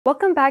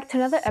Welcome back to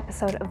another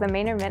episode of the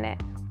Manor Minute.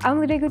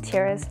 I'm Lydia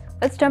Gutierrez.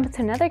 Let's jump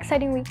into another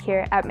exciting week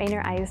here at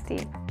Manor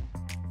ISD.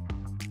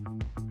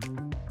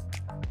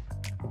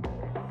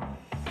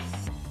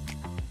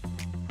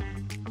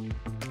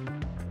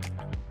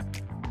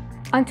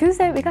 On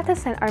Tuesday, we got to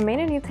send our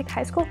Manor Minute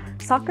High School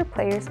soccer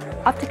players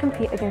off to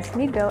compete against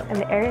Meadville in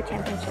the area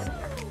championship.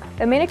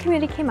 The Manor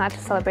community came out to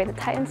celebrate the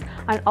Titans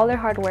on all their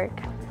hard work.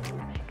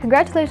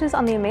 Congratulations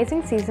on the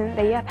amazing season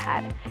that you have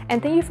had,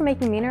 and thank you for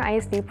making Manor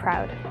ISD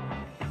proud.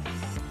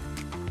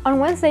 On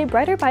Wednesday,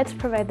 Brighter Bites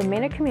provided the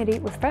Manor community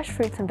with fresh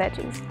fruits and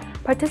veggies.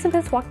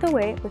 Participants walked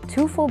away with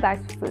 2 full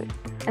bags of food,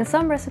 and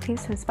some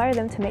recipes to inspire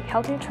them to make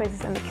healthier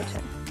choices in the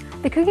kitchen.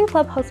 The cooking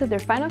club hosted their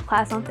final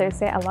class on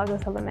Thursday at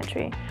Lagos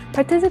Elementary.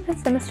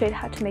 Participants demonstrated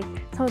how to make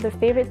some of their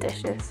favorite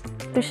dishes.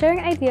 Through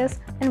sharing ideas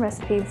and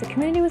recipes, the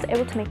community was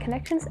able to make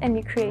connections and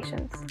new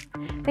creations.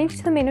 Thanks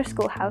to the Manor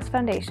Schoolhouse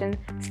Foundation,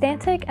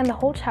 Stantec, and the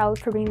Whole Child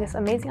for bringing this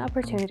amazing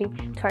opportunity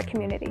to our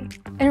community.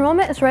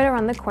 Enrollment is right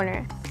around the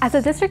corner. As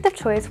a district of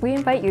choice, we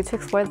invite you to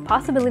explore the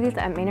possibilities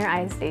at Manor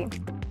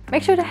ISD.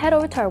 Make sure to head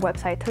over to our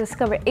website to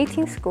discover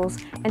 18 schools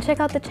and check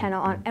out the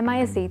channel on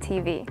MISD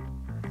TV.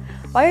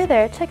 While you're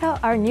there, check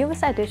out our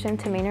newest addition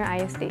to Manor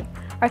ISD,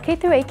 our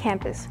K-8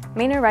 campus,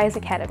 Manor Rise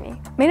Academy.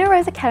 Manor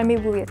Rise Academy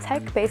will be a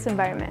tech-based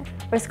environment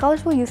where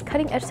scholars will use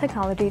cutting-edge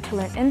technology to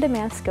learn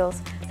in-demand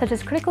skills such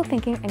as critical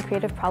thinking and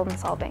creative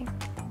problem-solving.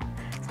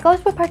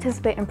 Scholars will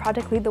participate in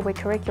Project Lead the Way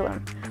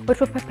curriculum, which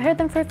will prepare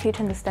them for a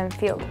future in the STEM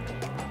field.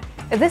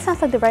 If this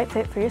sounds like the right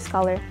fit for your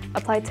scholar,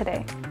 apply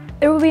today.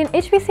 There will be an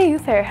HBCU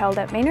fair held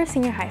at Manor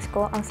Senior High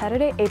School on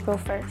Saturday, April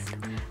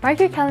 1st. Mark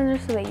your calendar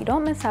so that you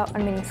don't miss out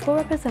on meeting school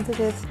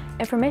representatives,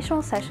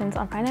 informational sessions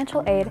on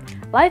financial aid,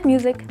 live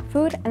music,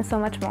 food, and so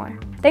much more.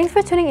 Thanks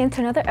for tuning in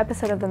to another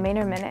episode of the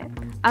Manor Minute.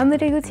 I'm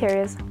Lydia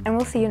Gutierrez, and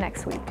we'll see you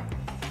next week.